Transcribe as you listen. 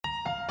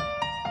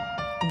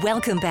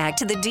Welcome back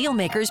to the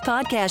Dealmakers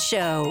Podcast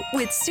Show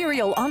with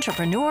serial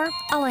entrepreneur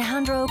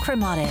Alejandro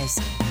Cremades,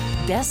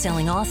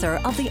 best-selling author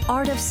of The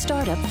Art of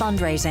Startup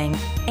Fundraising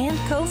and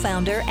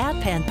co-founder at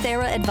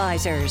Panthera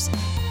Advisors.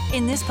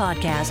 In this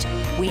podcast,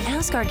 we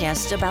ask our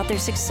guests about their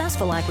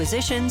successful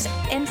acquisitions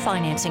and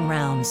financing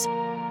rounds.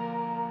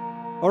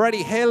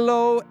 Alrighty,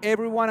 hello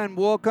everyone and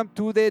welcome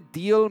to the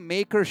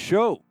Dealmaker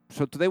Show.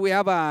 So today we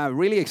have a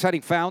really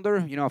exciting founder,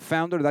 a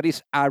founder that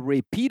is a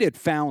repeated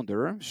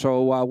founder.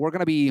 So we're going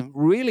to be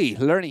really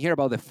learning here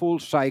about the full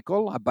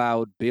cycle,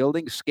 about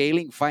building,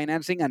 scaling,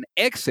 financing, and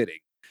exiting.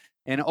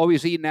 And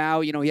obviously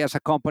now, he has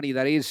a company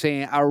that is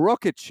a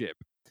rocket ship.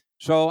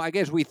 So I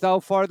guess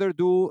without further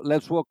ado,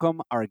 let's welcome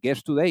our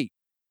guest today,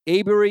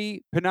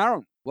 Avery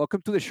Panarin.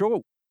 Welcome to the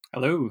show.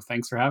 Hello,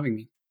 thanks for having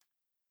me.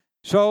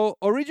 So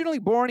originally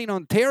born in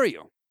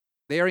Ontario,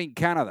 there in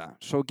Canada.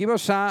 So give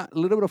us a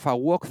little bit of a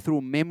walk through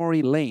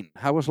memory lane.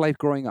 How was life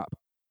growing up?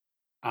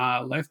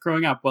 Life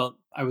growing up, well,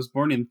 I was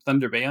born in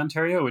Thunder Bay,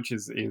 Ontario, which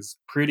is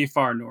pretty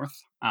far north,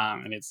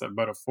 and it's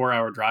about a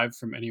 4-hour drive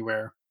from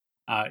anywhere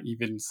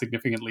even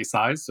significantly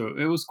sized. So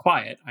it was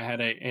quiet. I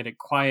had a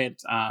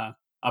quiet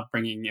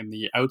upbringing in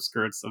the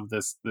outskirts of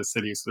this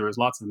city. So there was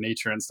lots of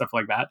nature and stuff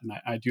like that. And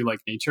I do like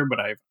nature, but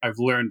I've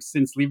learned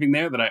since leaving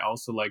there that I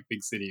also like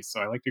big cities. So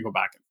I like to go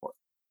back and forth.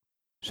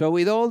 So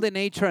with all the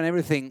nature and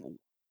everything,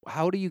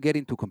 how do you get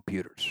into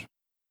computers?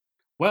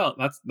 Well,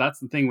 that's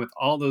the thing with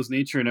all those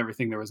nature and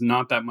everything. There was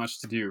not that much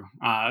to do.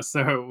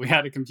 So we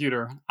had a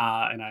computer,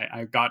 and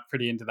I got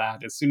pretty into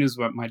that as soon as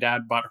my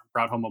dad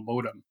brought home a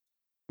modem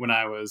when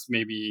I was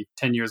maybe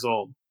 10 years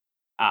old.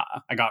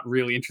 I got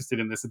really interested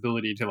in this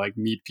ability to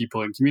meet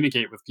people and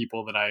communicate with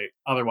people that I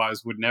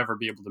otherwise would never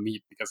be able to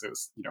meet because it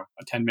was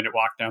a 10-minute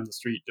walk down the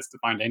street just to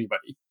find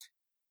anybody.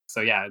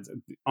 So yeah,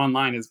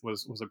 online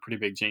was a pretty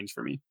big change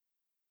for me.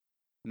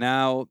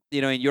 Now,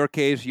 in your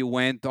case, you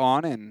went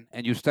on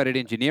and you studied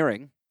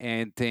engineering.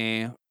 And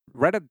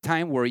right at the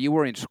time where you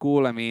were in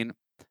school,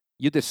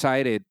 you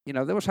decided,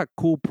 there was a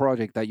cool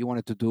project that you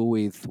wanted to do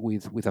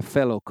with a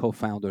fellow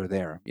co-founder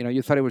there.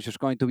 You thought it was just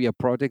going to be a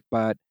project,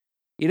 but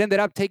it ended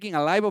up taking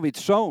a life of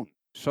its own.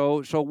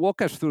 So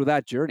walk us through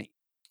that journey.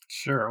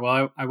 Sure.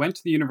 Well, I went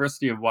to the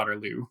University of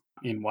Waterloo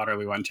in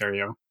Waterloo,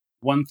 Ontario.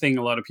 One thing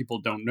a lot of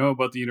people don't know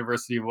about the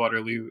University of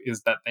Waterloo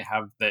is that they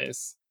have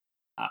this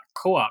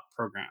co-op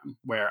program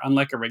where,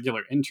 unlike a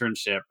regular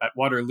internship at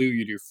Waterloo,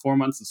 you do 4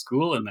 months of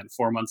school and then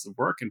 4 months of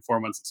work and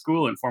 4 months of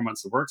school and 4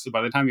 months of work. So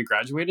by the time you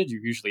graduated, you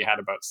usually had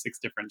about 6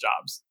 different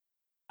jobs.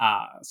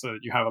 So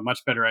that you have a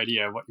much better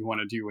idea of what you want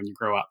to do when you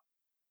grow up.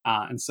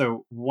 And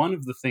so one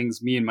of the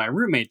things me and my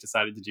roommate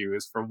decided to do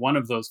is for one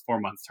of those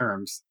 4-month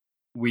terms,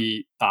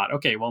 we thought,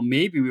 okay, well,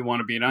 maybe we want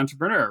to be an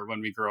entrepreneur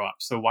when we grow up.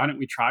 So why don't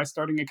we try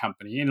starting a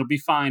company? And it'll be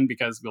fine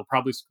because we'll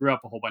probably screw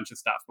up a whole bunch of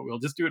stuff, but we'll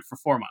just do it for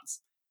 4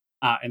 months.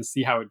 And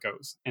see how it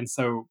goes. And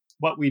so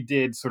what we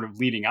did sort of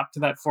leading up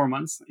to that 4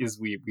 months is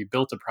we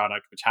built a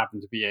product which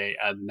happened to be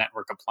a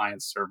network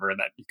appliance server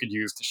that you could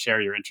use to share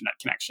your internet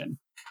connection.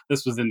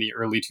 This was in the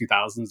early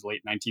 2000s,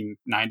 late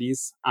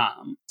 1990s.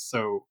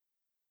 So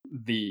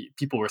the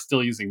people were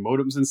still using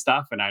modems and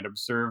stuff. And I'd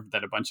observed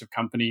that a bunch of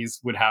companies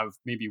would have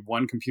maybe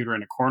one computer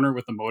in a corner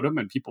with a modem,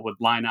 and people would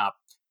line up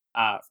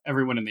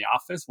everyone in the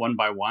office one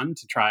by one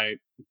to try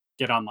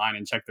get online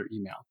and check their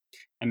email.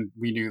 And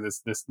we knew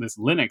this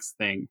Linux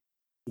thing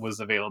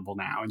was available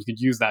now, and you could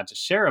use that to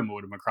share a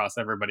modem across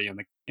everybody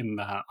in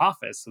the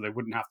office, so they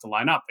wouldn't have to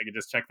line up. They could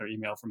just check their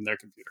email from their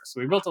computer. So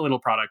we built a little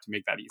product to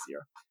make that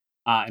easier.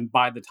 And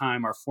by the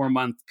time our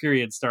 4-month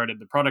period started,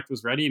 the product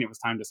was ready and it was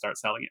time to start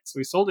selling it. So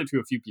we sold it to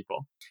a few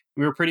people.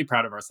 We were pretty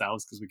proud of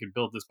ourselves because we could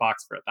build this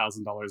box for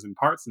 $1,000 in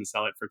parts and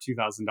sell it for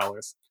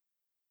 $2,000.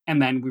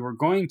 And then we were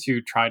going to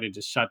try to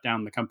just shut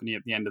down the company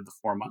at the end of the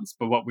 4 months.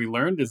 But what we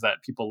learned is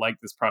that people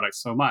liked this product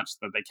so much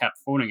that they kept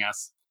phoning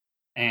us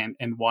and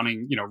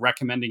wanting,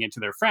 recommending it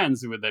to their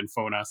friends, who would then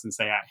phone us and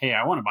say, hey,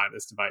 I want to buy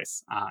this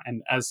device.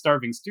 And as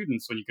starving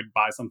students, when you could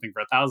buy something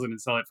for $1,000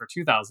 and sell it for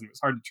 $2,000, it was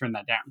hard to turn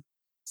that down.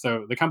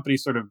 So the company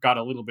sort of got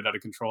a little bit out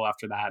of control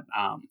after that.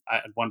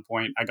 At one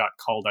point, I got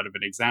called out of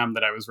an exam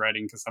that I was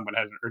writing because someone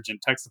had an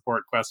urgent tech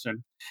support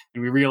question.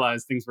 And we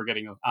realized things were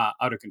getting out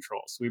of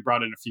control. So we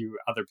brought in a few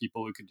other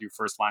people who could do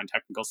first-line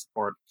technical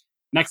support.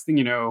 Next thing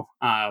you know,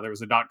 there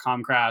was a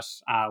dot-com crash.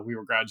 We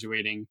were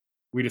graduating.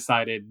 We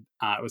decided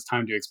it was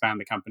time to expand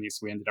the company. So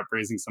we ended up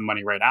raising some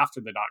money right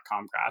after the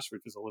dot-com crash,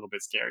 which was a little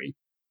bit scary.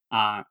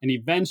 And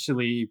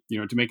eventually,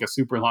 to make a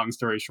super long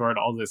story short,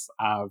 all this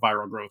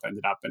viral growth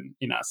ended up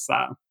in us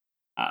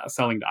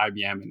selling to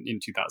IBM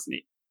in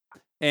 2008.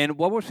 And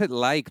what was it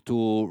like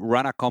to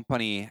run a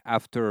company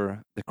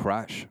after the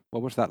crash?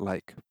 What was that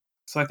like?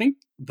 So I think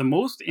the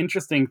most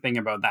interesting thing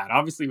about that,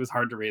 obviously, it was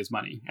hard to raise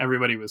money.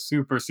 Everybody was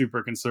super,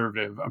 super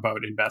conservative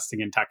about investing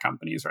in tech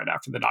companies right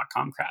after the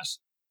dot-com crash.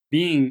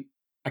 Being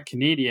a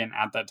Canadian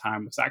at that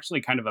time was actually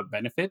kind of a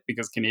benefit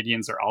because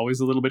Canadians are always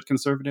a little bit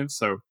conservative.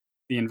 So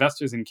the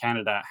investors in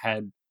Canada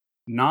had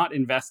not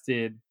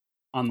invested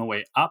on the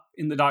way up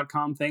in the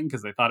dot-com thing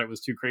because they thought it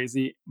was too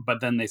crazy, but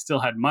then they still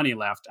had money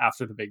left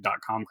after the big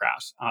dot-com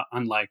crash,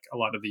 unlike a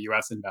lot of the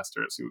US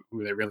investors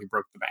who they really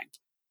broke the bank.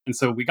 And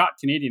so we got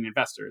Canadian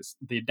investors.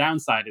 The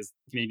downside is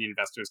Canadian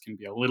investors can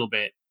be a little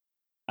bit,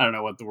 I don't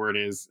know what the word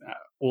is,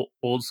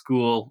 old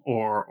school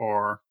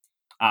or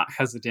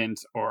hesitant,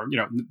 or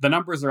the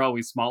numbers are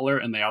always smaller,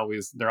 and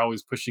they're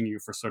always pushing you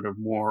for sort of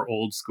more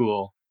old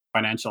school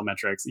financial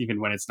metrics,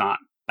 even when it's not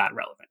that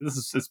relevant. This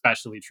is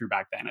especially true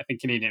back then. I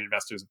think Canadian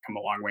investors have come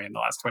a long way in the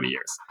last 20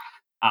 years.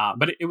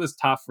 But it was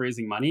tough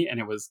raising money,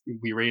 and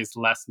we raised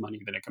less money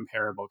than a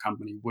comparable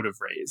company would have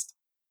raised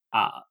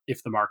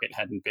if the market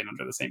hadn't been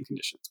under the same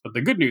conditions. But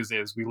the good news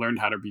is we learned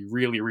how to be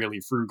really, really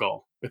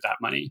frugal with that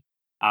money,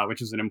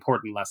 which is an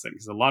important lesson,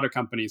 because a lot of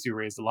companies who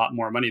raised a lot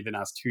more money than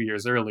us 2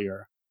 years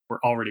earlier were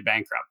already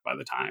bankrupt by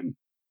the time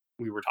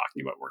we were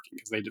talking about working,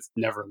 because they just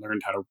never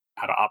learned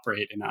how to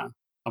operate in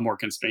a more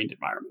constrained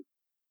environment.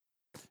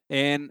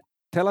 And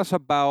tell us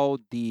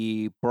about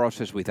the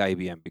process with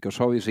IBM, because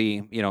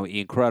obviously,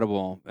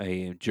 incredible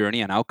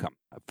journey and outcome.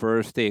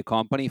 First a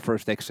company,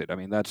 first exit. I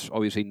mean, that's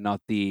obviously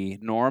not the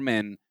norm,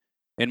 and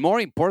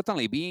more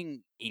importantly,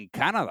 being in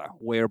Canada,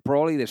 where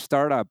probably the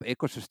startup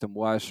ecosystem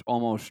was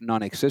almost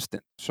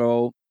non-existent.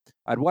 So,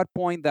 at what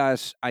point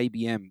does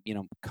IBM,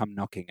 come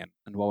knocking,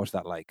 and what was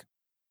that like?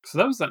 So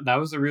that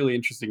was a really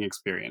interesting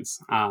experience.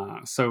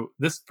 So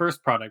this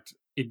first product,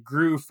 it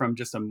grew from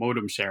just a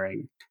modem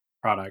sharing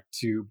product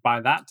to, by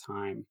that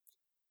time,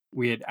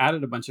 we had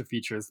added a bunch of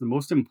features. The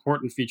most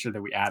important feature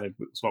that we added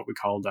was what we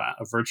called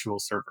a virtual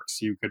server.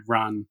 So you could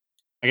run,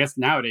 I guess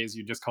nowadays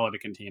you just call it a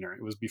container.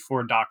 It was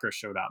before Docker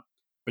showed up,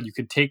 but you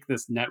could take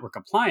this network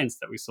appliance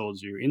that we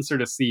sold you,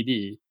 insert a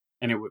CD,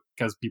 and it would,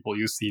 because people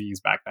used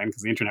CDs back then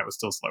because the internet was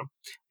still slow.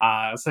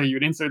 So you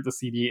would insert the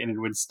CD and it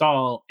would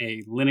install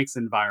a Linux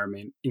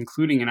environment,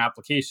 including an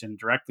application,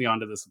 directly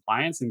onto this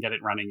appliance and get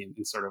it running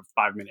in sort of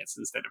 5 minutes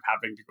instead of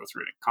having to go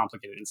through a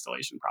complicated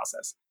installation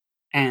process.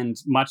 And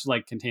much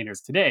like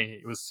containers today,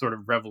 it was sort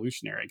of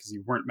revolutionary because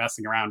you weren't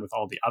messing around with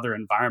all the other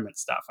environment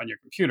stuff on your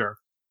computer.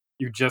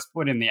 You just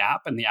put in the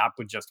app and the app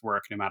would just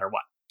work no matter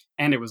what.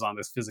 And it was on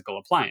this physical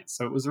appliance.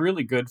 So it was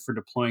really good for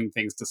deploying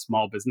things to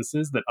small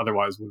businesses that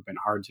otherwise would have been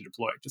hard to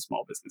deploy to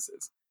small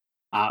businesses.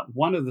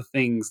 One of the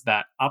things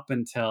that up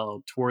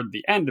until toward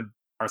the end of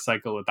our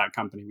cycle with that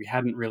company, we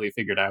hadn't really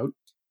figured out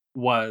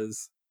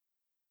was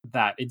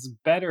that it's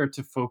better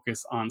to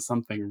focus on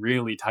something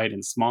really tight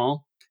and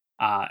small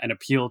and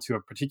appeal to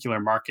a particular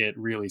market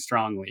really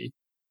strongly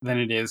than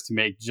it is to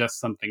make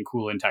just something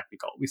cool and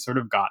technical. We sort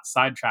of got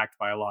sidetracked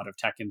by a lot of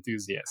tech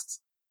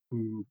enthusiasts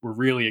who were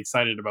really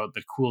excited about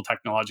the cool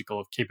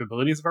technological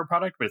capabilities of our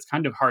product, but it's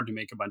kind of hard to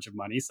make a bunch of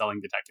money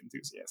selling to tech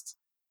enthusiasts.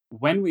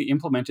 When we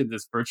implemented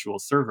this virtual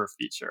server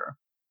feature,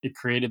 it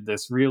created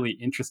this really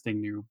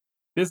interesting new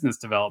business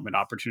development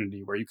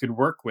opportunity where you could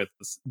work with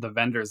the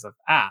vendors of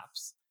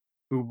apps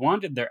who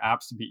wanted their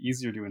apps to be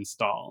easier to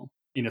install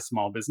in a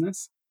small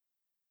business,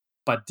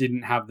 but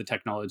didn't have the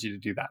technology to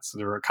do that. So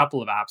there were a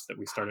couple of apps that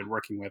we started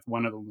working with.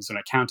 One of them was an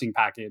accounting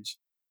package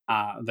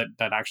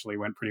that actually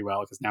went pretty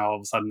well, because now all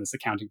of a sudden this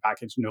accounting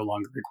package no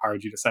longer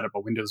required you to set up a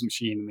Windows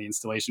machine, and the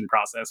installation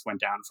process went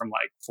down from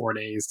like 4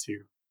 days to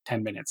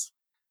 10 minutes.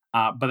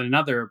 But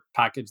another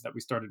package that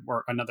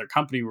another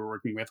company we were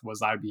working with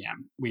was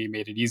IBM. We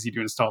made it easy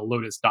to install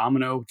Lotus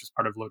Domino, which is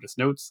part of Lotus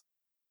Notes,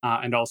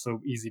 and also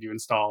easy to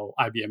install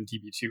IBM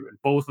DB2. And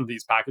both of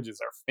these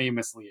packages are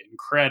famously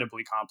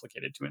incredibly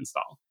complicated to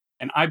install.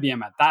 And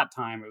IBM at that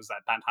time,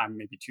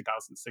 maybe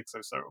 2006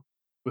 or so,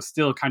 was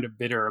still kind of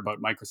bitter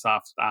about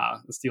Microsoft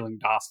stealing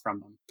DOS from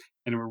them.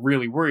 And were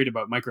really worried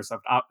about Microsoft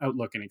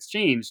Outlook and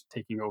Exchange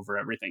taking over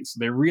everything. So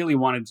they really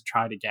wanted to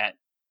try to get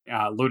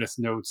Lotus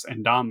Notes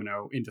and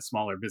Domino into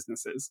smaller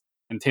businesses.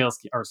 And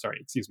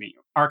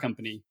our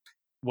company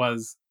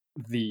was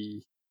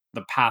the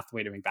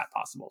pathway to make that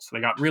possible. So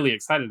they got really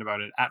excited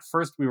about it. At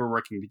first, we were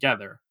working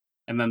together,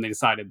 and then they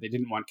decided they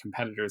didn't want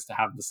competitors to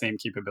have the same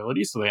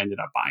capability, so they ended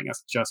up buying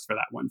us just for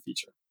that one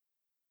feature.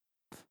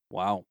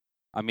 Wow.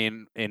 I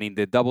mean, and in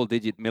the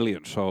double-digit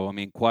millions. So, I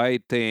mean,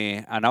 quite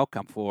an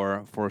outcome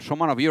for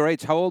someone of your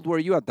age. How old were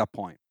you at that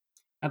point?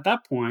 At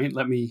that point,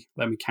 let me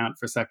count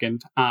for a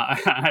second.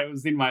 I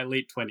was in my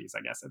late 20s,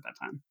 I guess, at that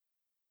time.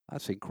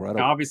 That's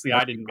incredible. Now, obviously,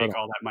 That's I didn't make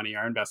all that money.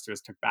 Our investors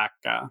took back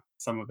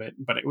some of it,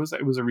 but it was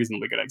a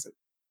reasonably good exit.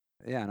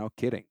 Yeah, no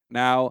kidding.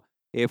 Now,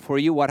 for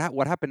you, what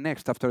happened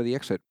next after the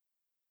exit?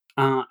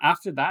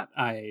 After that,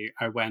 I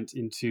went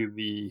into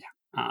the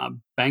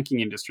banking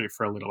industry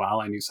for a little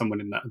while. I knew someone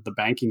in the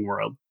banking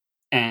world,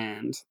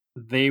 and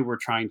they were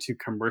trying to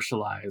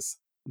commercialize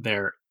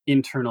their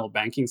internal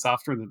banking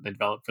software that they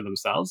developed for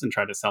themselves and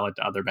try to sell it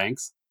to other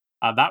banks.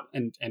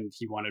 And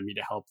he wanted me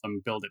to help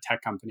them build a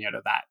tech company out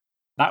of that.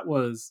 That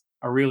was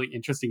a really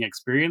interesting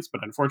experience,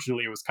 but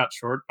unfortunately, it was cut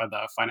short by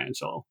the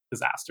financial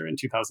disaster in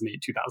 2008,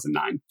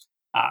 2009.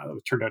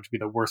 It turned out to be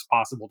the worst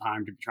possible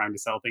time to be trying to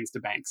sell things to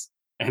banks.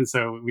 And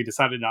so we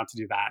decided not to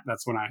do that.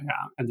 That's when I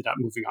ended up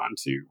moving on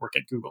to work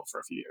at Google for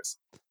a few years.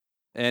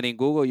 And in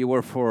Google, you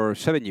were for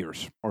 7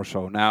 years or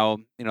so. Now,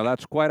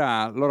 that's quite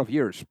a lot of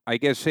years. I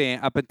guess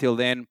up until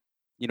then,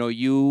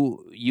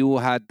 you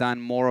had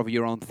done more of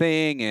your own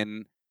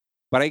thing,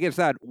 but I guess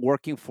that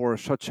working for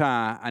such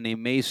an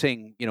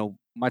amazing,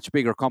 much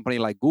bigger company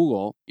like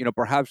Google,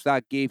 perhaps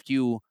that gave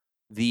you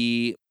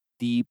the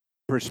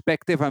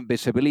perspective and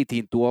visibility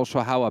into also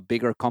how a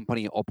bigger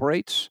company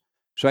operates.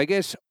 So I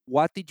guess,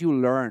 what did you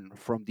learn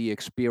from the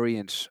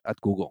experience at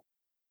Google?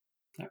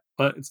 Yeah.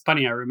 But it's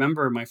funny. I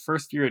remember my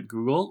first year at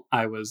Google.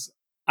 I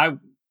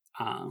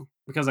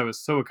because I was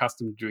so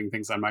accustomed to doing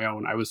things on my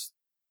own. I was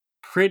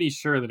pretty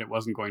sure that it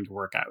wasn't going to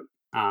work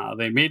out.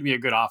 They made me a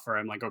good offer.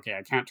 I'm like, okay,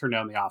 I can't turn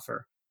down the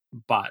offer.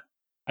 But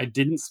I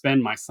didn't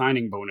spend my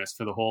signing bonus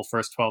for the whole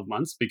first 12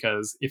 months,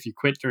 because if you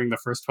quit during the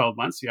first 12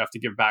 months, you have to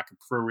give back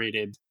a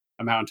prorated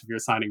amount of your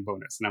signing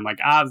bonus. And I'm like,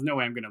 there's no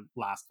way I'm going to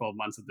last 12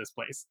 months at this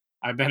place.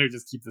 I better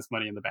just keep this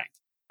money in the bank.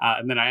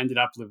 And then I ended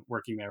up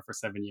working there for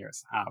 7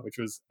 years, which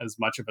was as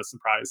much of a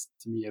surprise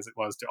to me as it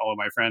was to all of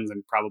my friends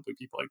and probably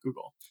people at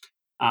Google.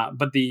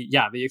 But the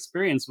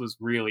experience was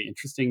really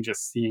interesting,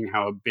 just seeing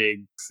how a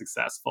big,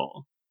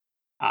 successful,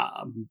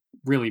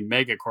 really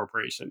mega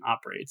corporation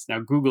operates. Now,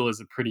 Google is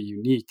a pretty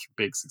unique,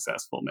 big,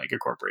 successful mega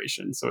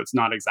corporation, so it's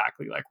not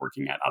exactly like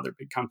working at other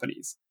big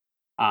companies.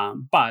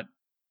 But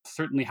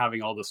certainly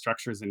having all the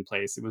structures in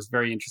place, it was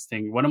very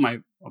interesting. One of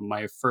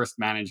my first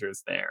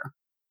managers there,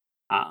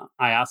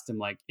 I asked him,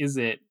 like, does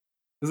it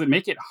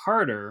make it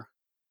harder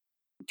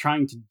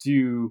trying to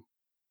do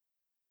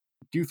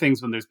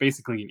things when there's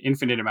basically an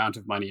infinite amount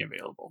of money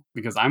available?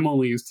 Because I'm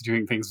only used to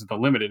doing things with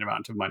a limited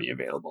amount of money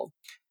available.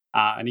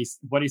 And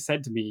what he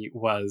said to me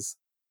was,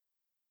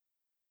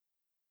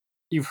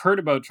 "You've heard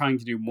about trying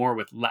to do more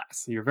with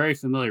less. You're very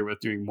familiar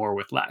with doing more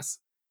with less.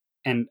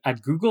 And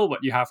at Google,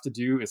 what you have to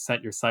do is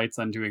set your sights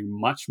on doing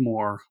much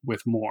more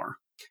with more."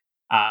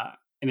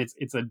 And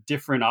it's a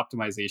different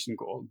optimization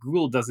goal.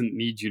 Google doesn't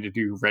need you to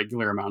do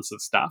regular amounts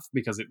of stuff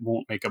because it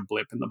won't make a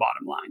blip in the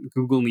bottom line.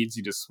 Google needs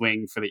you to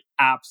swing for the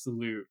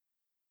absolute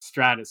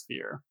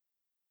stratosphere.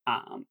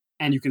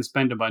 And you can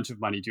spend a bunch of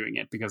money doing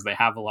it because they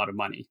have a lot of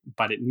money,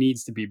 but it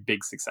needs to be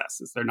big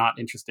successes. They're not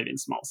interested in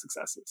small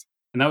successes.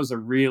 And that was a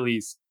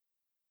really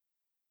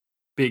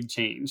big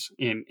change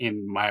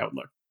in my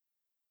outlook.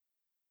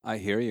 I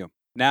hear you.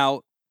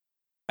 Now,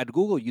 at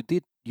Google, you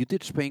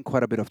did spend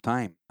quite a bit of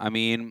time. I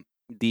mean,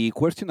 the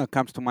question that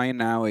comes to mind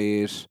now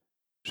is,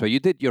 so you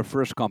did your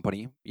first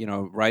company,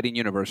 right in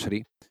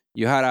university.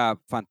 You had a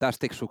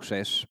fantastic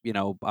success,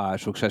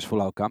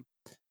 successful outcome.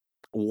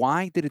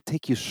 Why did it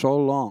take you so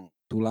long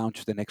to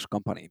launch the next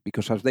company?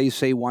 Because as they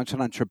say, once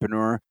an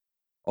entrepreneur,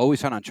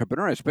 always an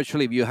entrepreneur,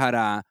 especially if you had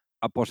a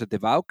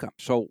positive outcome.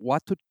 So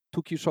what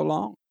took you so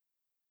long?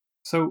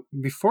 So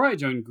before I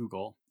joined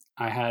Google,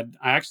 I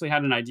actually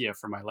had an idea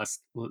for my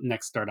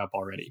next startup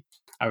already.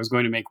 I was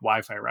going to make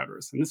Wi-Fi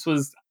routers, and this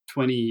was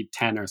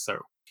 2010 or so.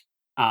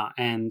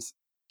 And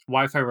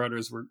Wi-Fi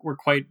routers were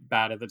quite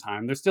bad at the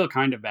time. They're still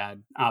kind of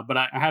bad, but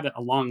I had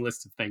a long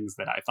list of things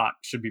that I thought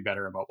should be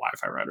better about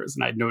Wi-Fi routers.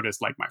 And I'd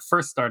noticed, like, my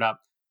first startup,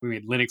 we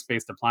made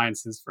Linux-based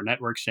appliances for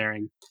network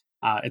sharing.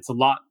 It's a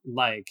lot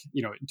like,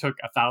 it took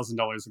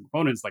 $1,000 of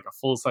components, like a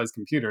full-size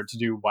computer, to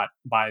do what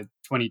by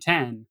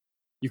 2010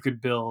 you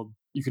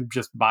could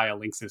just buy a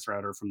Linksys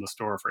router from the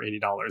store for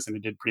 $80, and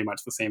it did pretty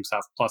much the same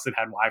stuff. Plus, it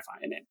had Wi-Fi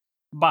in it.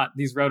 But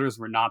these routers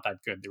were not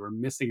that good. They were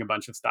missing a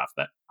bunch of stuff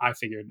that I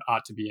figured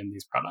ought to be in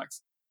these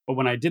products. But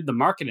when I did the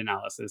market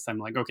analysis, I'm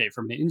like, okay,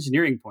 from an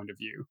engineering point of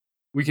view,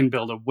 we can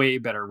build a way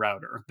better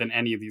router than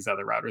any of these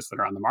other routers that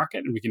are on the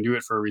market, and we can do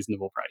it for a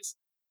reasonable price.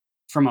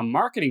 From a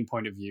marketing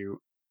point of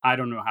view, I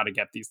don't know how to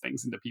get these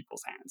things into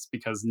people's hands,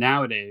 because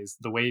nowadays,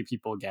 the way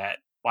people get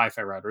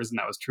Wi-Fi routers, and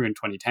that was true in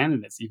 2010,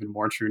 and it's even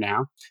more true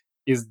now,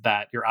 is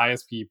that your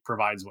ISP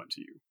provides one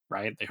to you,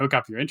 right? They hook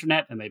up your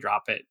internet and they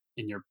drop it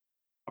in your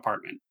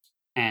apartment.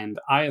 And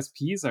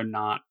ISPs are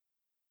not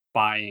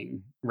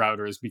buying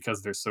routers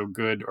because they're so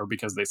good or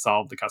because they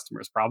solve the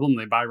customer's problem.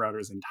 They buy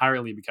routers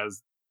entirely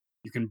because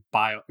you can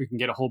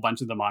get a whole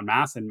bunch of them en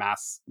masse and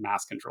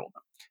mass control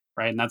them,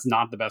 right? And that's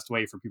not the best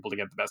way for people to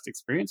get the best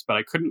experience. But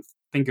I couldn't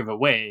think of a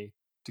way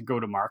to go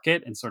to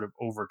market and sort of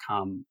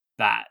overcome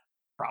that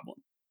problem.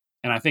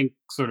 And I think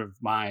sort of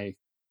I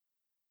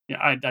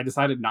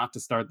decided not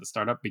to start the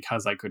startup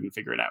because I couldn't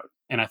figure it out.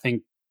 And I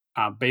think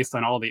based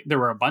on there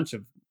were a bunch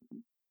of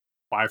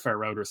Wi-Fi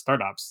router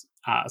startups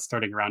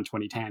starting around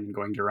 2010 and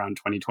going to around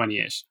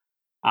 2020-ish.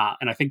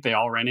 And I think they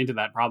all ran into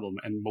that problem,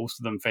 and most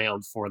of them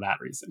failed for that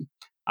reason.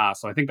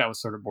 So I think that was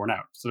sort of borne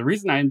out. So the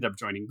reason I ended up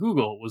joining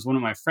Google was one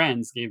of my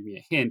friends gave me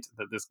a hint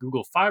that this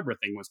Google Fiber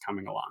thing was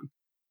coming along.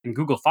 And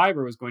Google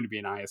Fiber was going to be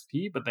an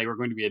ISP, but they were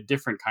going to be a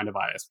different kind of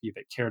ISP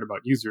that cared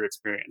about user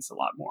experience a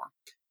lot more.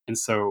 And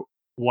so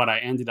what I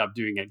ended up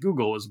doing at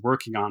Google was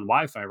working on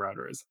Wi-Fi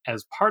routers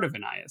as part of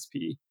an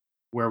ISP,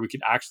 where we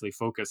could actually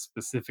focus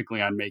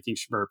specifically on making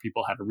sure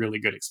people had a really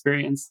good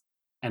experience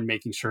and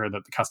making sure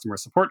that the customer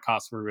support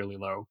costs were really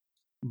low.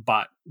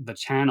 But the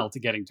channel to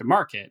getting to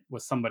market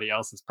was somebody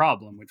else's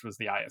problem, which was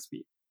the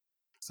ISP.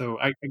 So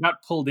I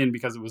got pulled in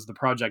because it was the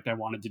project I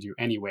wanted to do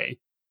anyway.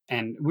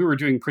 And we were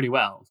doing pretty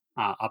well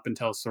up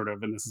until sort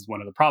of, and this is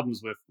one of the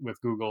problems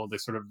with Google, they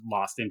sort of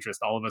lost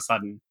interest all of a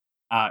sudden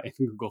in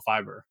Google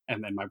Fiber.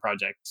 And then my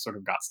project sort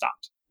of got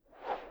stopped.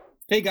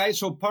 Hey guys,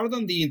 so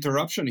pardon the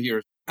interruption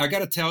here. I got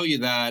to tell you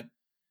that,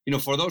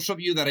 for those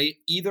of you that are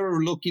either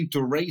looking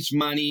to raise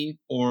money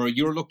or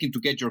you're looking to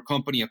get your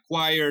company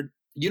acquired,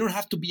 you don't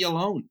have to be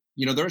alone.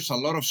 There's a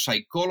lot of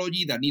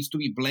psychology that needs to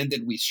be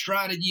blended with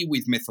strategy,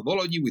 with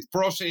methodology, with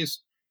process.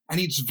 And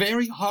it's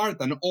very hard.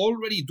 And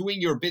already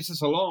doing your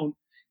business alone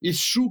is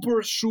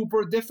super,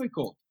 super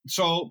difficult.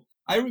 So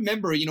I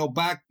remember,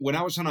 back when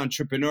I was an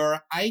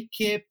entrepreneur, I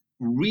kept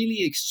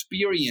really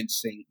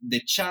experiencing the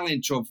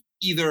challenge of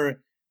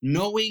either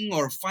knowing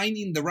or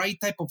finding the right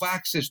type of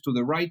access to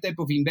the right type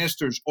of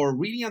investors, or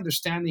really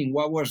understanding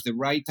what was the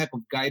right type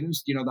of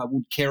guidance, that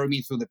would carry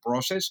me through the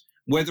process,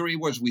 whether it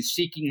was with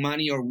seeking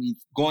money or with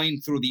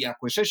going through the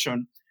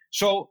acquisition.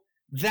 So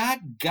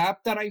that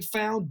gap that I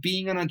found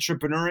being an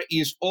entrepreneur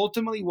is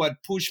ultimately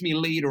what pushed me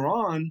later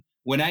on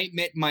when I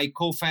met my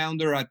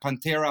co-founder at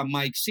Pantera,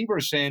 Mike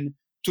Severson,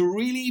 to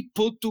really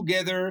put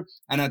together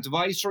an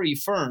advisory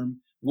firm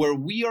where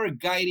we are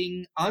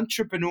guiding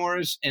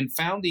entrepreneurs and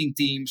founding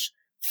teams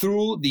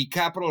through the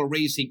capital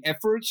raising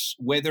efforts,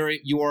 whether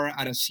you are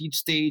at a seed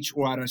stage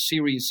or at a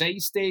Series A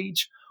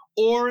stage,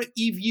 or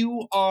if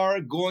you are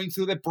going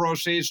through the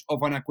process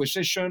of an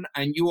acquisition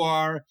and you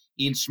are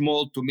in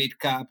small to mid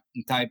cap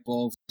type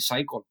of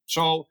cycle.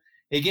 So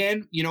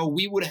again,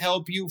 we would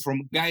help you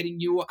from guiding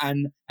you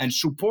and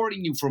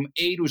supporting you from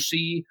A to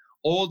C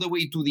all the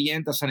way to the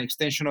end as an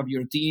extension of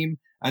your team.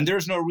 And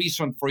there's no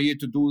reason for you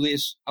to do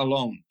this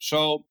alone.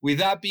 So with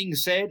that being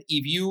said,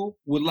 if you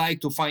would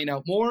like to find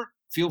out more,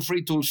 feel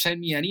free to send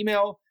me an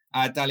email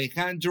at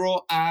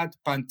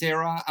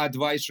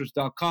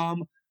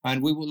alejandro@panteraadvisors.com.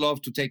 And we would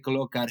love to take a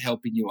look at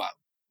helping you out.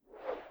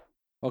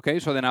 Okay,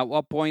 so then at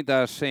what point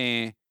does,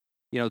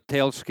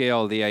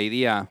 Tailscale, the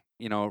idea,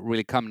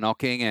 really come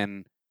knocking,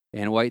 and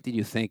why did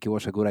you think it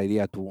was a good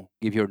idea to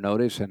give your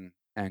notice and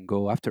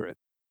go after it?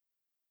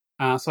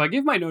 So I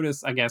gave my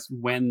notice, I guess,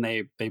 when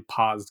they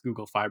paused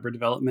Google Fiber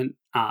development.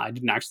 I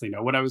didn't actually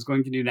know what I was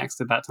going to do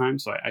next at that time.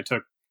 So I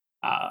took,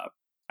 I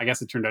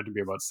guess it turned out to be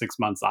about 6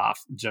 months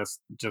off,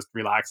 just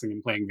relaxing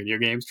and playing video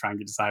games, trying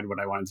to decide what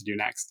I wanted to do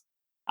next.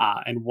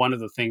 And one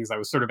of the things I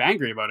was sort of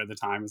angry about at the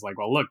time was like,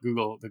 well, look,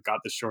 Google, they've got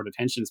this short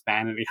attention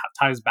span, and it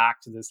ties back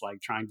to this,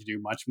 like, trying to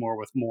do much more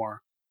with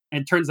more.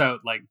 And it turns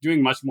out, like,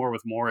 doing much more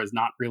with more is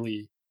not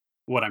really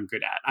what I'm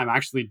good at. I'm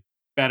actually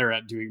better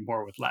at doing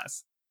more with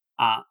less.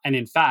 And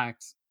in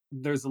fact,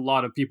 there's a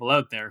lot of people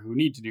out there who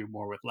need to do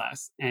more with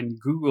less. And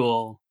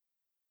Google,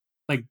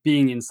 like,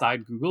 being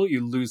inside Google,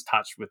 you lose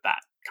touch with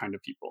that kind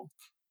of people.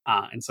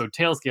 And so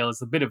Tailscale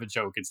is a bit of a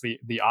joke. It's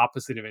the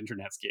opposite of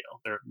internet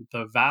scale.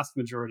 The vast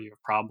majority of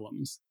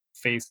problems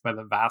faced by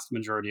the vast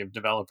majority of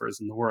developers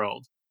in the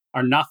world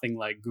are nothing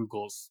like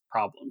Google's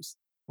problems,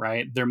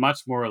 right? They're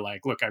much more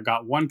like, look, I've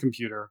got one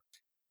computer.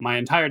 My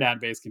entire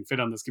database can fit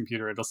on this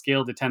computer. It'll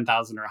scale to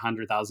 10,000 or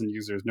 100,000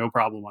 users, no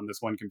problem on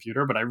this one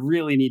computer. But I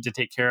really need to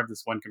take care of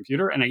this one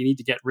computer, and I need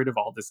to get rid of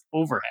all this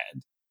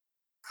overhead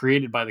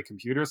created by the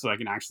computer so I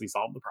can actually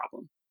solve the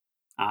problem.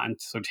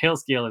 And so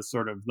Tailscale is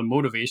sort of, the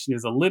motivation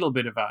is a little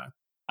bit of a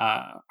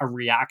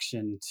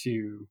reaction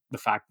to the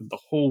fact that the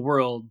whole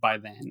world by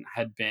then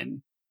had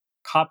been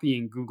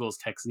copying Google's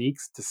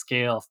techniques to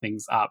scale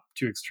things up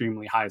to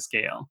extremely high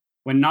scale,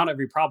 when not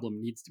every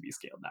problem needs to be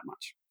scaled that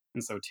much.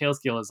 And so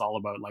Tailscale is all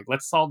about, like,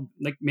 let's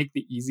make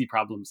the easy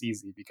problems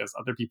easy because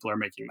other people are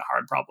making the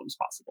hard problems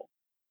possible.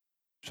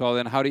 So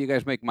then how do you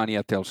guys make money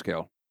at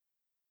Tailscale?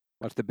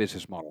 What's the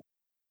business model?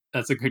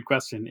 That's a good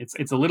question.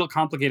 It's a little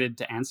complicated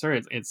to answer.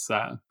 It's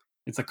a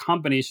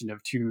combination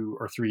of 2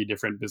 or 3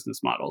 different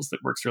business models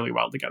that works really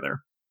well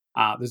together.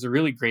 There's a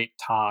really great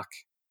talk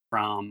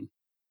from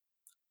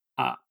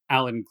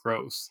Alan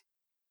Gross,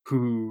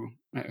 who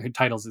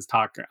titles his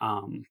talk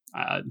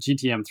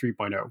GTM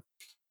 3.0.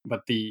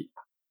 But the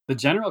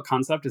general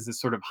concept is this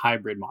sort of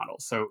hybrid model.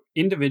 So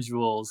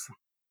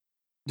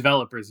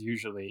developers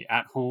usually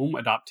at home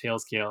adopt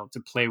Tailscale to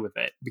play with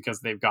it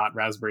because they've got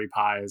Raspberry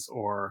Pis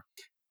or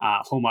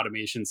home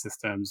automation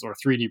systems or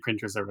 3D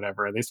printers or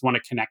whatever. They just want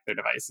to connect their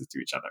devices to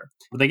each other.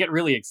 But they get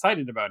really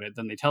excited about it.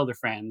 Then they tell their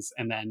friends,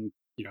 and then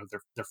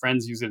their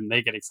friends use it and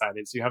they get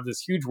excited. So you have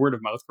this huge word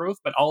of mouth growth,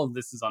 but all of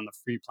this is on the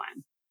free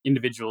plan.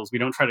 Individuals, we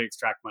don't try to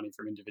extract money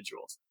from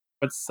individuals.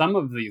 But some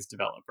of these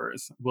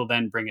developers will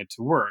then bring it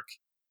to work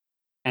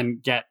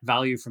and get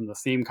value from the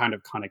same kind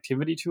of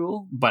connectivity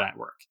tool, but at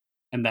work.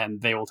 And then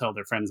they will tell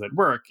their friends at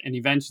work. And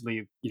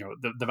eventually,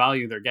 the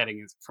value they're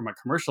getting is, from a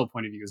commercial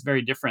point of view, is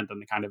very different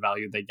than the kind of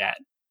value they get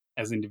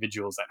as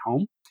individuals at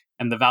home.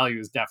 And the value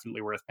is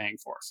definitely worth paying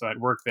for. So at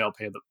work, they'll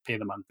pay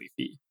the monthly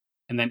fee.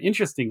 And then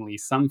interestingly,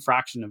 some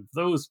fraction of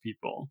those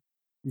people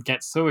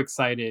get so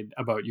excited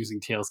about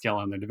using Tailscale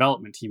on their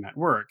development team at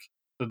work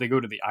that they go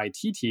to the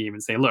IT team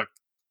and say, look,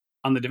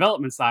 on the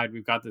development side,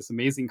 we've got this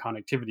amazing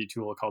connectivity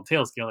tool called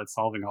Tailscale. It's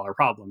solving all our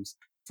problems.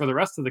 For the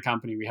rest of the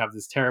company, we have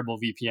this terrible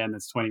VPN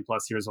that's 20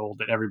 plus years old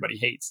that everybody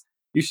hates.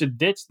 you should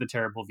ditch the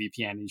terrible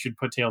VPN and you should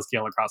put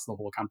Tailscale across the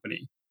whole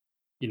company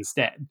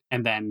instead.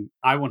 And then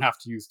I won't have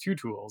to use two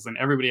tools and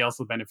everybody else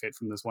will benefit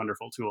from this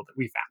wonderful tool that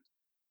we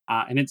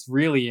found. And it's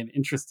really an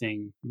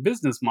interesting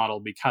business model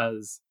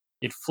because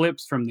it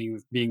flips from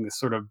being this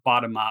sort of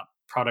bottom-up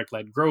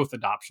product-led growth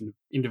adoption of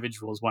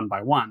individuals one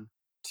by one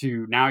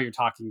to now you're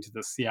talking to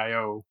the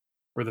CIO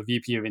or the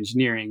VP of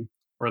engineering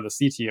or the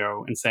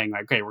CTO and saying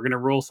like, okay, we're going to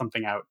roll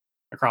something out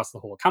across the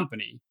whole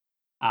company.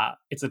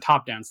 It's a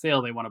top-down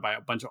sale. They want to buy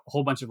a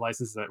whole bunch of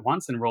licenses at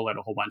once and roll out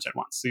a whole bunch at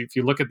once. So if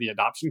you look at the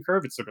adoption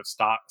curve, it sort of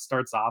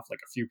starts off like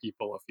a few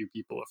people,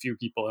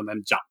 and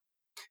then jump.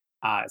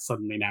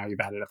 Suddenly now you've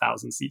added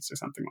 1,000 seats or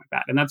something like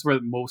that. And that's where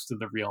most of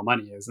the real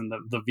money is. And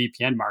the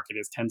VPN market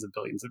is tens of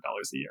billions of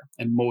dollars a year.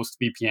 And most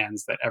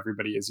VPNs that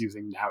everybody is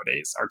using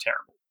nowadays are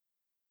terrible.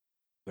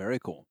 Very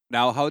cool.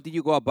 Now, how did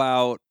you go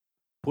about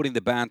putting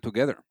the band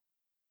together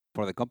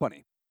for the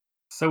company?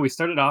 So we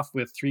started off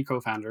with 3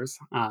 co-founders.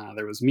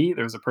 There was me,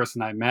 there was a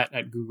person I met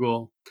at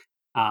Google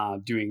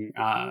doing,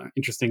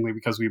 interestingly,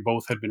 because we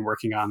both had been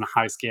working on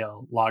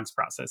high-scale logs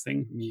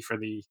processing, me for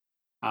the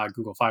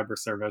Google Fiber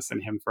service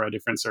and him for a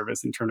different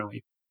service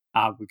internally.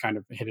 We kind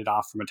of hit it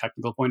off from a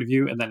technical point of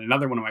view. And then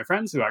another one of my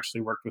friends who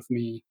actually worked with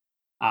me,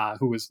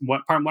 who was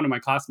one of my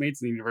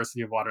classmates at the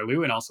University of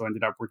Waterloo and also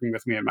ended up working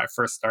with me at my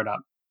first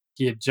startup.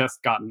 He had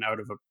just gotten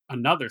out of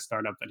another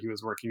startup that he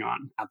was working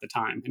on at the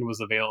time and was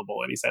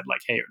available. And he said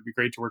like, hey, it would be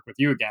great to work with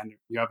you again. If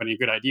you have any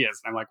good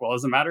ideas? And I'm like, well,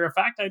 as a matter of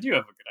fact, I do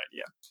have a good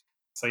idea.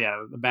 So yeah,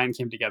 the band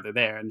came together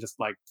there. And just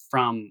like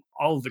from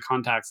all of the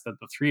contacts that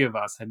the 3 of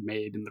us had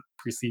made in the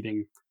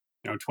preceding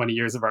 20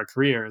 years of our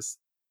careers,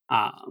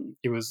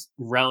 it was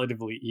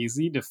relatively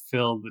easy to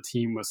fill the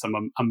team with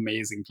some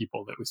amazing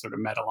people that we sort of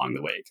met along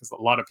the way. Because a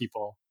lot of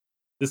people,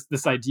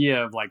 this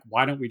idea of like,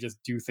 why don't we just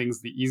do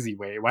things the easy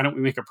way? Why don't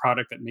we make a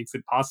product that makes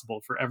it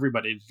possible for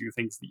everybody to do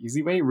things the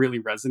easy way really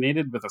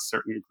resonated with a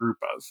certain group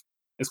of,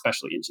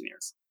 especially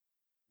engineers.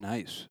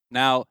 Nice.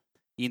 Now,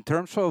 in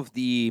terms of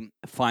the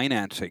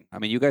financing, I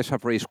mean, you guys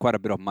have raised quite a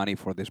bit of money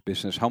for this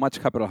business. How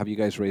much capital have you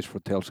guys raised for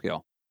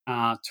Tailscale?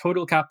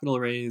 Total capital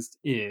raised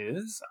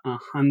is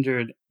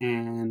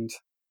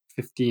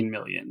 115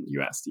 million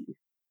USD.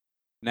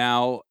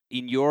 Now,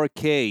 in your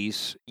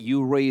case,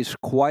 you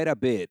raised quite a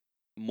bit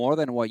more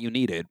than what you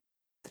needed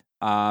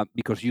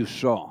because you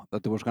saw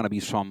that there was going to be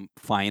some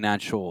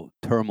financial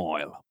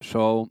turmoil.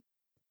 So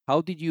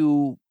how did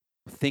you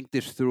think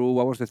this through?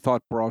 What was the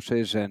thought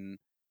process and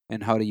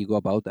how did you go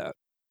about that?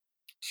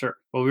 Sure.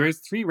 Well, we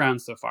raised 3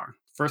 rounds so far.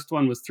 First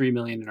one was 3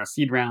 million in our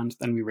seed round.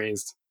 Then we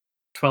raised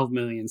 12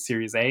 million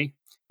Series A,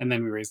 and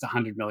then we raised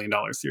 $100 million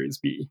Series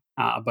B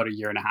about a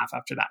year and a half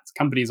after that. The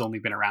company's only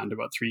been around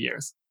about 3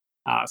 years.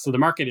 So the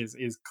market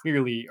is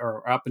clearly,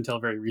 or up until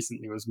very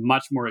recently, was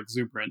much more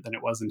exuberant than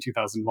it was in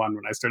 2001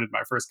 when I started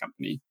my first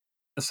company.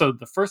 So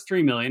the first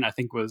 3 million, I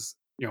think, was,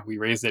 we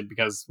raised it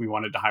because we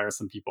wanted to hire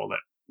some people that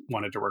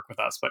wanted to work with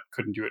us but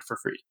couldn't do it for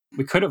free.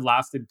 We could have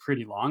lasted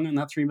pretty long on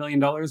that $3 million,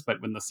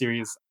 but when the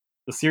Series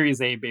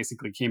A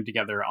basically came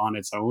together on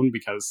its own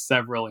because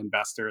several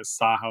investors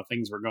saw how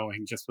things were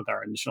going just with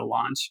our initial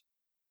launch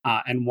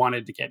and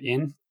wanted to get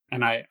in.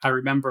 And I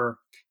remember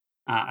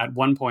at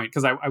one point,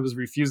 because I was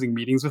refusing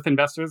meetings with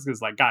investors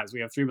because like, guys,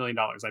 we have $3 million.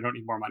 I don't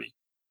need more money.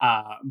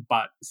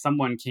 But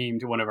someone came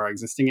to one of our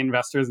existing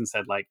investors and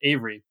said like,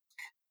 Avery,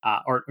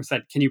 or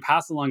said, can you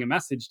pass along a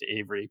message to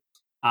Avery?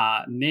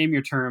 Name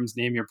your terms,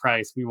 name your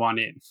price. We want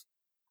in.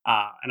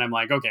 And I'm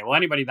like, okay, well,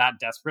 anybody that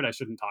desperate, I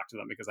shouldn't talk to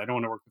them because I don't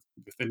want to work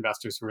with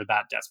investors who are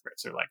that desperate.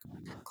 So like,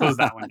 close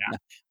that one down.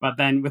 But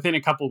then within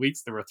a couple of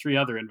weeks, there were 3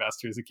 other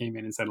investors who came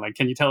in and said, like,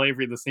 can you tell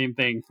Avery the same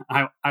thing?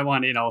 I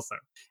want in also.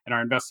 And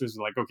our investors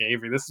were like, okay,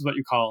 Avery, this is what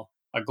you call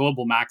a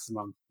global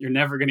maximum. You're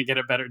never going to get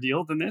a better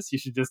deal than this. You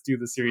should just do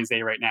the Series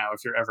A right now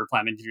if you're ever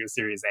planning to do a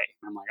Series A.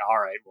 And I'm like, all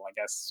right, well, I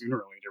guess sooner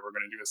or later we're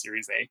going to do a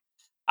Series A.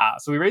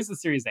 So we raised the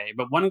Series A.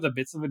 But one of the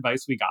bits of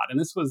advice we got, and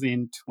this was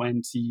in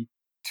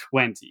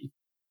 2020,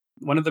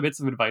 one of the bits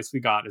of advice we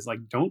got is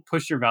like, don't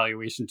push your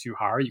valuation too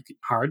hard.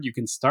 You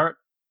can start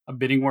a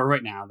bidding war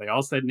right now. They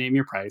all said, name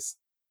your price.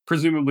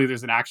 Presumably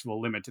there's an actual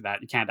limit to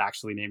that. You can't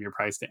actually name your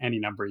price to any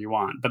number you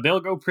want, but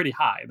they'll go pretty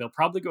high. They'll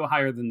probably go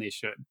higher than they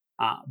should.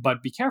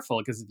 But be careful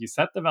because if you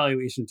set the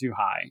valuation too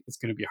high, it's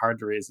going to be hard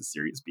to raise a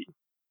Series B.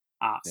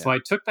 So I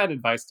took that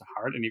advice to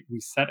heart and we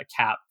set a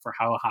cap for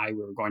how high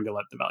we were going to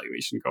let the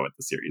valuation go at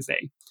the Series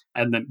A.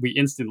 And then we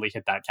instantly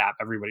hit that cap.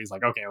 Everybody's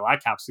like, okay, well,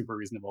 that cap's super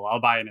reasonable. I'll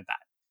buy in at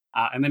that.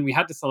 And then we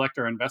had to select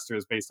our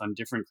investors based on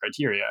different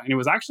criteria. And it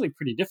was actually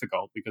pretty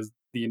difficult because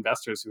the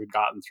investors who had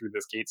gotten through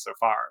this gate so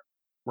far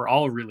were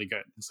all really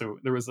good. So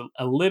there was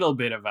a little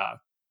bit of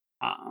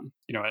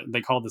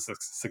they called this a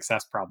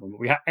success problem.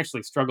 We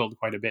actually struggled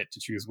quite a bit to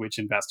choose which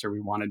investor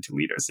we wanted to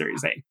lead our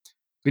Series A.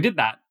 We did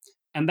that.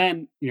 And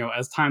then,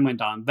 as time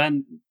went on,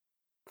 then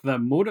the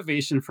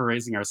motivation for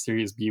raising our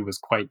Series B was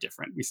quite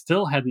different. We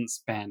still hadn't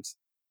spent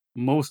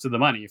most of the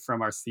money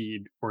from our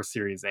seed or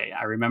Series A.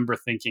 I remember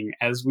thinking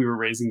as we were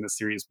raising the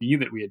Series B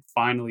that we had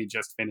finally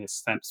just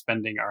finished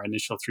spending our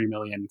initial $3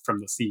 million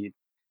from the seed.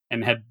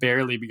 and had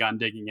barely begun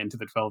digging into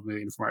the 12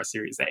 million from our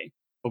Series A.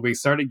 But we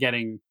started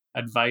getting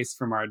advice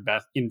from our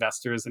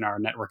investors and our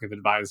network of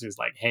advisors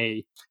like,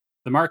 hey,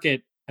 the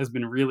market has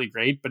been really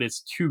great, but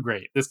it's too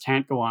great. This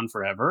can't go on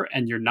forever.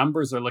 And your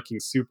numbers are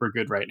looking super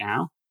good right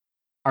now.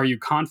 Are you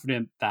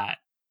confident that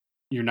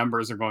your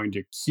numbers are going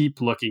to keep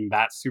looking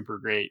that super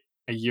great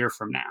a year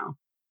from now?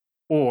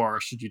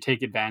 Or should you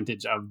take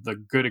advantage of the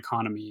good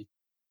economy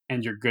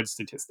and your good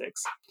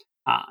statistics?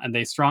 And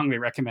they strongly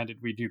recommended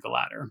we do the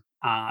latter.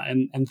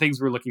 And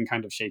things were looking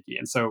kind of shaky.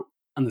 And so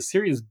on the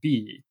Series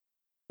B,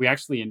 we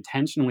actually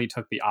intentionally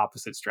took the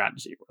opposite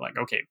strategy. We're like,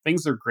 okay,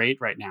 things are great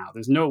right now.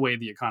 There's no way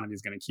the economy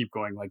is going to keep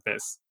going like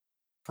this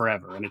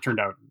forever. And it turned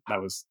out that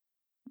was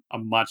a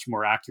much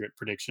more accurate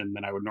prediction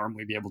than I would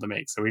normally be able to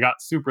make. So we got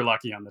super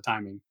lucky on the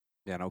timing.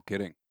 Yeah, no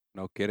kidding.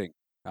 No kidding.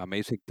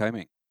 Amazing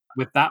timing.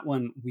 With that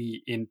one,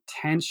 we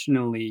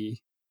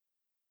intentionally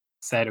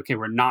said, okay,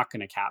 we're not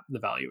going to cap the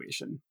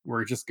valuation.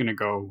 We're just going to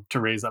go to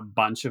raise a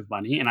bunch of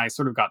money. And I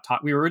sort of got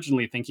taught, we were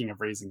originally thinking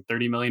of raising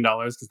 $30 million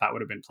because that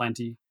would have been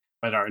plenty.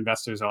 But our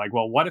investors are like,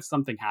 well, what if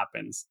something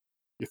happens?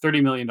 Your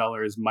 $30 million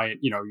might,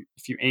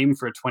 if you aim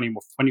for a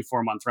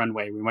 24-month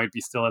runway, we might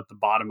be still at the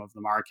bottom of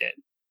the market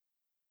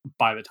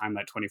by the time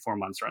that 24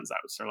 months runs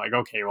out. So like,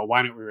 okay, well,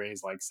 why don't we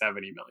raise like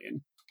 70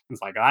 million?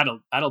 It's like,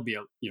 that'll be,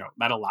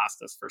 that'll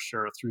last us for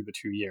sure through the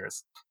 2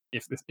 years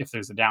if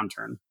there's a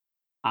downturn.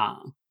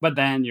 But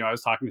then, I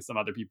was talking to some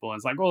other people and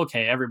it's like, well,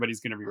 okay,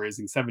 everybody's going to be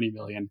raising 70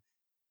 million.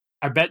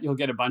 I bet you'll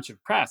get a bunch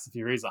of press if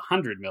you raise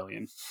 100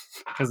 million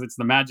because it's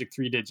the magic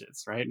 3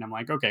 digits, right? And I'm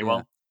like, okay,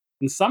 well,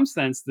 in some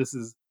sense, this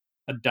is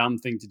a dumb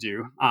thing to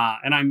do.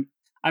 And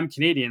I'm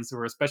Canadian, so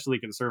we're especially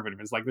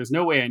conservative. It's like, there's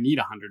no way I need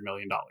 $100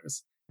 million.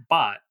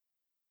 But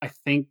I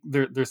think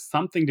there's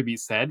something to be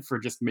said for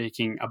just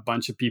making a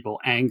bunch of people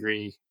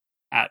angry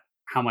at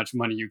how much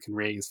money you can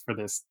raise for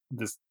this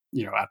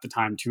at the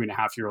time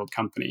 2.5-year-old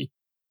company.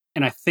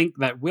 And I think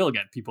that will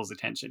get people's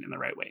attention in the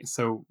right way.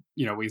 So,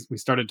 we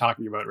started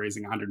talking about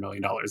raising $100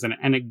 million.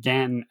 And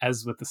again,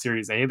 as with the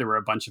Series A, there were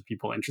a bunch of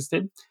people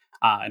interested.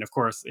 And of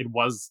course,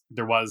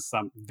 there was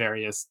some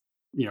various,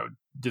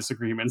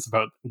 disagreements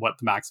about what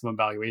the maximum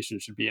valuation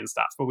should be and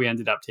stuff. But we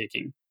ended up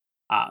taking,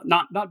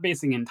 not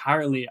basing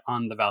entirely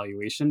on the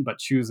valuation, but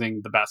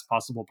choosing the best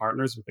possible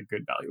partners with a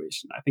good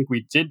valuation. I think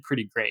we did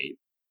pretty great.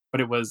 But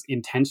it was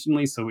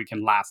intentionally so we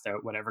can last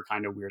out whatever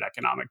kind of weird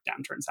economic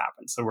downturns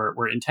happen. So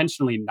we're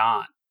intentionally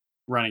not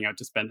running out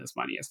to spend this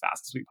money as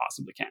fast as we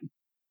possibly can.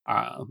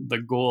 The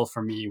goal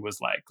for me was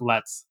like,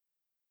 let's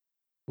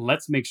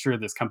make sure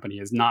this company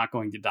is not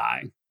going to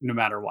die no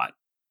matter what.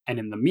 And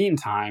in the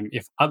meantime,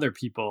 if other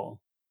people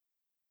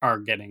are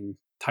getting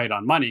tight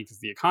on money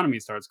because the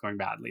economy starts going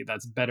badly,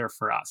 that's better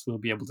for us. We'll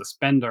be able to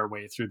spend our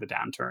way through the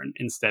downturn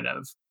instead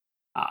of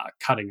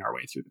cutting our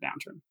way through the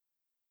downturn.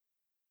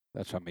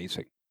 That's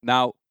amazing.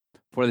 Now,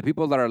 for the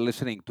people that are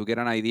listening, to get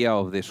an idea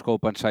of the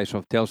scope and size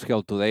of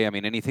Tailscale today, I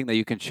mean, anything that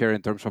you can share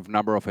in terms of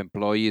number of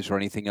employees or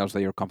anything else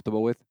that you're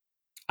comfortable with?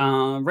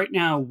 Right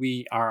now,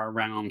 we are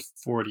around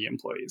 40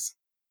 employees.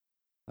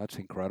 That's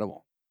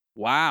incredible.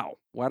 Wow,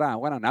 what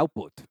an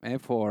output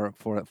for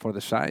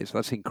the size.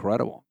 That's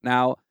incredible.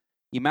 Now,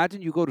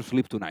 imagine you go to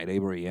sleep tonight,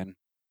 Avery, and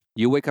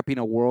you wake up in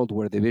a world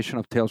where the vision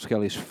of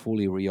Tailscale is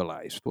fully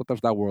realized. What does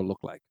that world look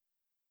like?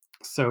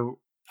 So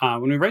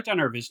when we write down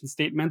our vision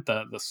statement,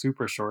 the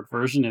super short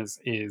version is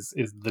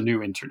the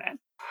new internet.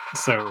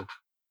 So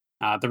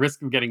the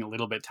risk of getting a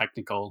little bit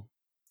technical,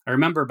 I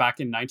remember back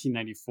in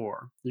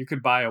 1994, you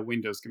could buy a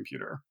Windows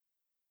computer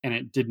and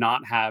it did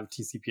not have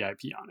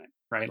TCP/IP on it,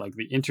 right? Like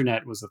the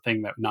internet was a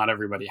thing that not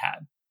everybody had.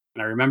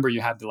 And I remember you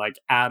had to like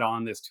add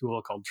on this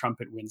tool called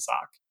Trumpet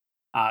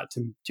WinSock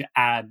to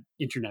add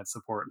internet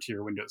support to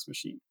your Windows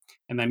machine.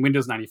 And then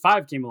Windows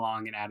 95 came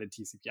along and added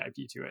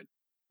TCP/IP to it.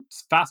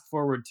 Fast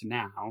forward to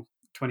now,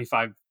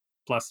 25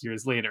 plus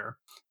years later,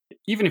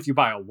 even if you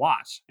buy a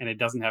watch and it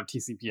doesn't have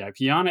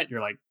TCP/IP on it,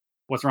 you're like,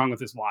 what's wrong with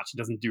this watch? It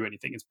doesn't do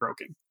anything. It's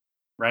broken,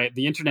 right?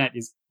 The internet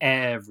is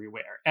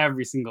everywhere.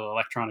 Every single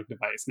electronic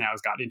device now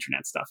has got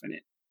internet stuff in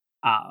it.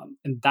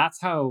 And that's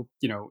how,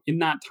 in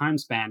that time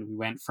span, we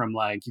went from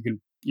like,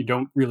 you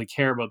don't really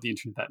care about the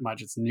internet that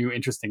much. It's a new,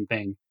 interesting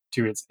thing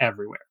to it's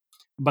everywhere.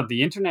 But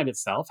the internet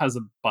itself has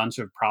a bunch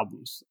of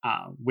problems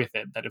with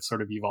it that have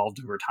sort of evolved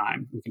over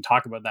time. We can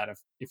talk about that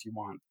if you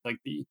want. Like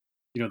the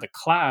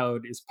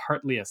cloud is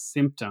partly a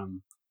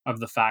symptom of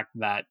the fact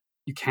that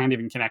you can't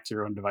even connect to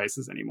your own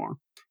devices anymore,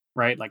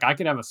 right? Like I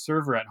could have a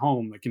server at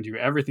home that can do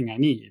everything I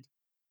need,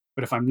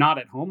 but if I'm not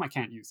at home, I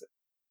can't use it,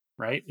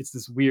 right? It's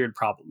this weird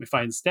problem. If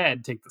I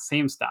instead take the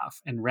same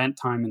stuff and rent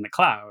time in the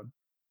cloud,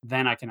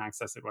 then I can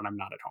access it when I'm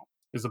not at home.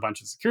 There's a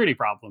bunch of security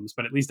problems,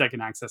 but at least I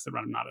can access it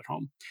when I'm not at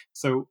home.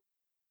 So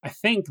I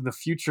think the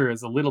future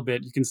is a little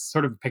bit, you can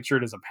sort of picture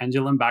it as a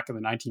pendulum. Back in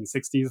the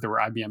 1960s, there were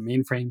IBM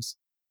mainframes.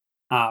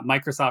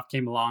 Microsoft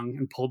came along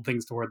and pulled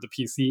things toward the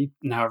PC.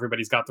 Now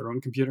everybody's got their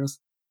own computers.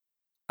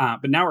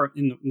 But now we're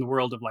in the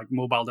world of like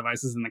mobile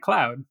devices in the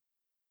cloud.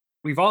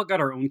 We've all got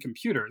our own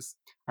computers.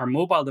 Our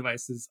mobile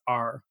devices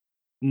are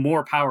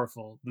more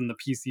powerful than the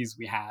PCs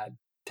we had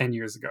 10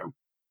 years ago.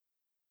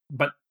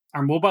 But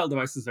our mobile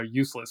devices are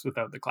useless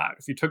without the cloud.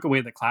 If you took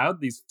away the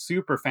cloud, these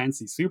super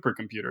fancy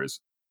supercomputers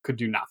could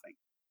do nothing,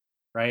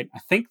 right? I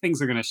think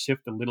things are going to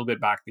shift a little bit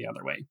back the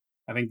other way.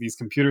 I think these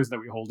computers that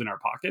we hold in our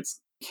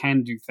pockets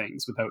can do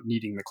things without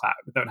needing the cloud,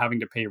 without having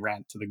to pay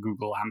rent to the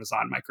Google,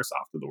 Amazon,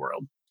 Microsoft of the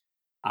world.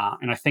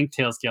 And I think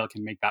Tailscale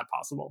can make that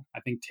possible. I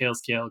think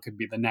Tailscale could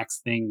be the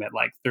next thing that,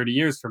 like 30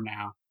 years from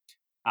now,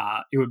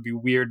 it would be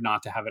weird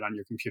not to have it on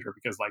your computer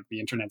because, like, the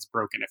internet's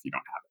broken if you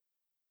don't have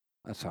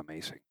it. That's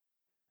amazing.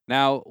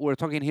 Now, we're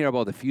talking here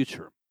about the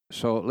future.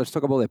 So let's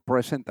talk about the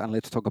present and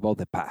let's talk about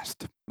the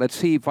past. Let's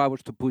see if I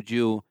was to put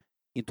you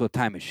into a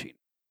time machine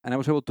and I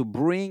was able to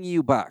bring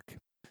you back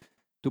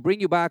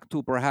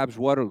to perhaps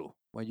Waterloo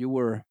when you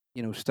were,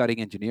 studying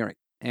engineering.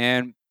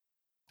 And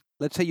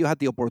let's say you had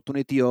the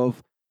opportunity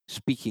of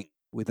speaking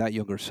with that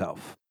younger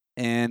self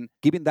and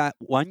giving that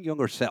one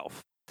younger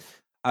self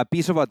a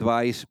piece of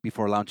advice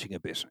before launching a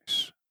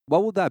business.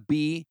 What would that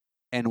be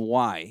and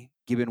why,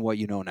 given what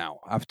you know now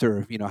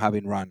after,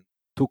 having run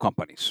 2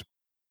 companies?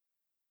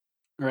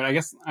 All right, I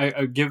guess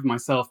I give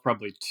myself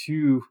probably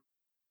 2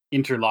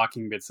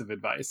 interlocking bits of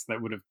advice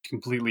that would have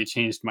completely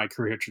changed my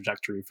career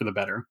trajectory for the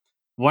better.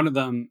 One of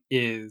them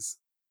is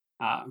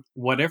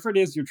whatever it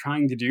is you're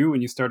trying to do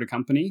when you start a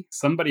company,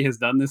 somebody has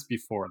done this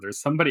before. There's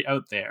somebody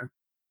out there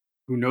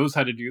who knows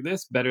how to do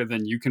this better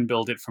than you can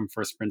build it from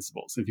first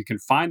principles. If you can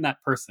find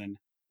that person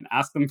and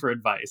ask them for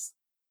advice,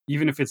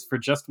 even if it's for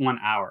just 1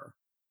 hour,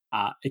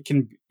 it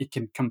can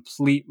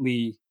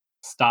completely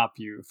stop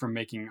you from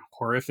making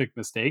horrific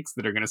mistakes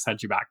that are going to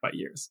set you back by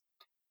years.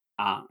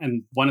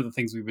 And one of the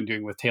things we've been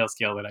doing with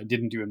Tailscale that I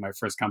didn't do in my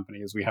first company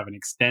is we have an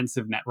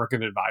extensive network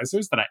of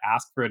advisors that I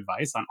ask for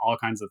advice on all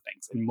kinds of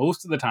things. And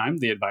most of the time,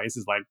 the advice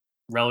is like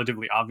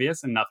relatively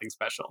obvious and nothing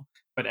special.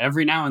 But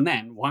every now and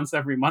then, once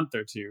every month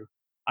or two,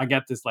 I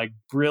get this like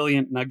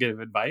brilliant nugget of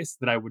advice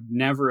that I would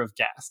never have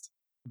guessed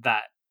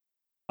that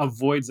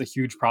avoids a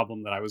huge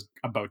problem that I was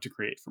about to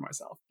create for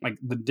myself. Like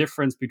the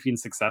difference between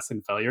success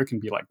and failure can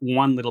be like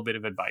one little bit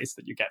of advice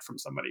that you get from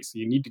somebody. So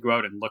you need to go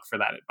out and look for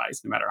that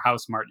advice, no matter how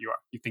smart you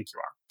think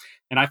you are.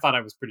 And I thought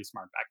I was pretty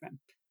smart back then.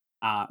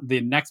 The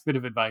next bit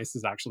of advice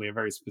is actually a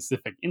very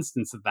specific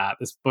instance of that.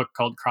 This book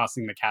called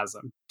Crossing the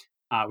Chasm,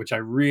 which I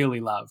really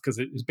love because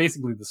it is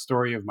basically the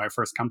story of my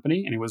first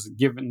company. And it was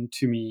given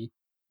to me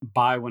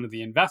by one of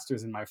the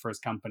investors in my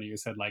first company who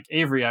said, like,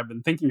 Avery, I've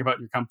been thinking about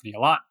your company a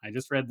lot. I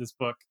just read this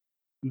book.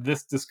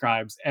 This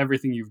describes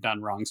everything you've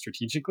done wrong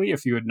strategically.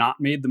 If you had not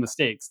made the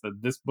mistakes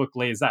that this book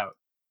lays out,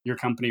 your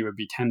company would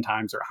be 10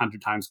 times or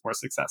 100 times more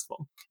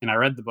successful. And I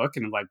read the book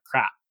and I'm like,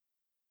 crap,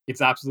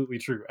 it's absolutely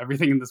true.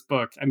 Everything in this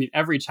book, I mean,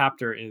 every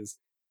chapter is,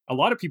 a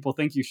lot of people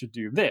think you should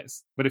do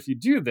this, but if you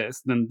do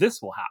this, then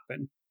this will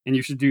happen. And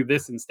you should do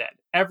this instead.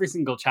 Every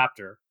single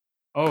chapter,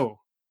 oh,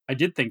 I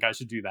did think I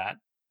should do that.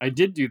 I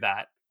did do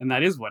that. And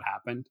that is what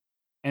happened.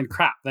 And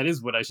crap, that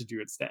is what I should do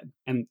instead.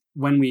 And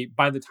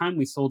by the time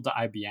we sold to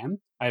IBM,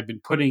 I had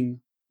been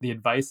putting the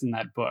advice in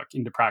that book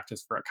into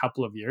practice for a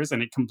couple of years,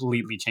 and it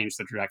completely changed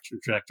the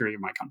trajectory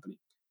of my company,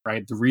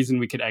 right? The reason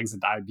we could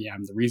exit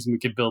IBM, the reason we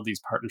could build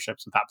these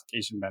partnerships with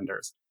application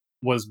vendors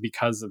was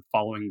because of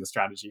following the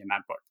strategy in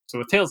that book. So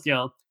with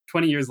Tailscale,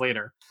 20 years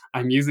later,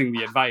 I'm using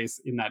the advice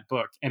in that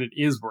book, and it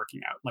is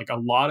working out. Like a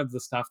lot of the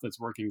stuff that's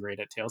working great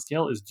at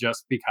Tailscale is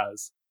just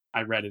because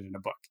I read it in a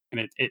book.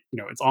 And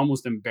it's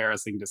almost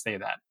embarrassing to say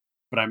that,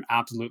 but I'm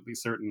absolutely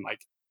certain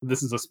like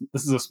this is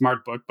a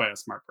smart book by a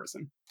smart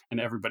person, and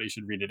everybody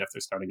should read it if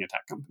they're starting a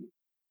tech company.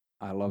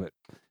 I love it.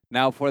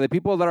 Now, for the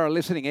people that are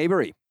listening,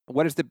 Avery,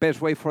 what is the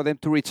best way for them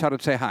to reach out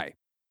and say hi?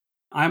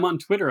 I'm on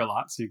Twitter a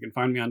lot, so you can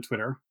find me on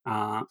Twitter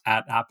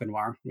at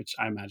Appenoir, which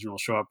I imagine will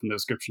show up in the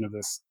description of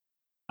this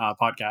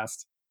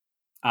podcast.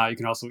 You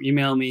can also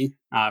email me.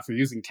 If you're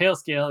using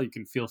Tailscale, you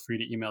can feel free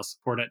to email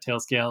support at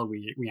Tailscale.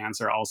 We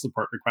answer all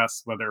support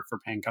requests, whether for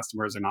paying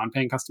customers or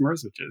non-paying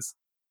customers, which is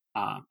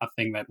a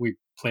thing that we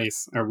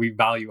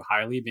value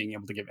highly, being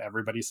able to give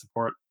everybody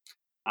support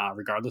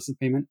regardless of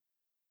payment.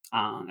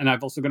 And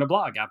I've also got a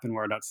blog,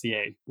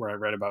 appenoir.ca, where I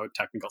write about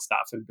technical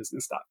stuff and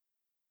business stuff.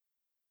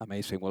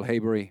 Amazing. Well,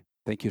 Avery,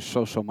 thank you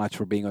so much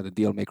for being on the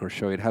Dealmaker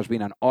Show. It has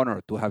been an honor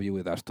to have you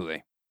with us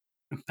today.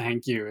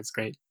 Thank you. It's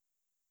great.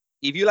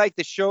 If you like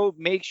the show,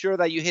 make sure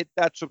that you hit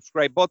that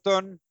subscribe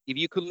button. If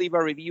you could leave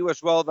a review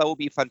as well, that would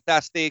be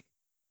fantastic.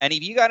 And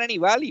if you got any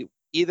value,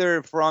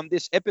 either from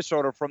this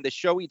episode or from the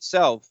show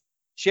itself,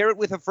 share it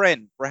with a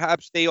friend.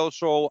 Perhaps they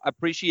also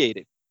appreciate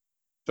it.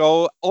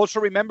 So also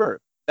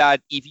remember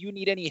that if you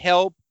need any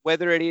help,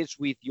 whether it is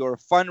with your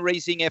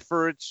fundraising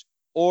efforts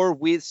or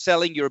with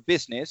selling your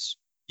business,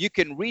 you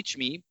can reach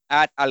me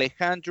at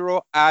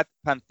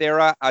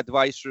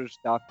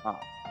alejandro@pantheraadvisors.com.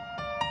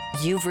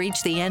 You've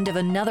reached the end of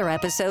another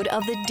episode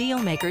of the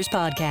Dealmakers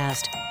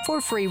Podcast. For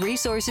free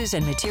resources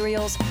and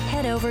materials,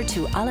 head over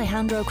to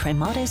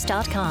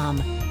alejandrocremades.com.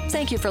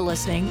 Thank you for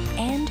listening,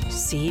 and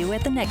see you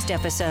at the next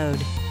episode.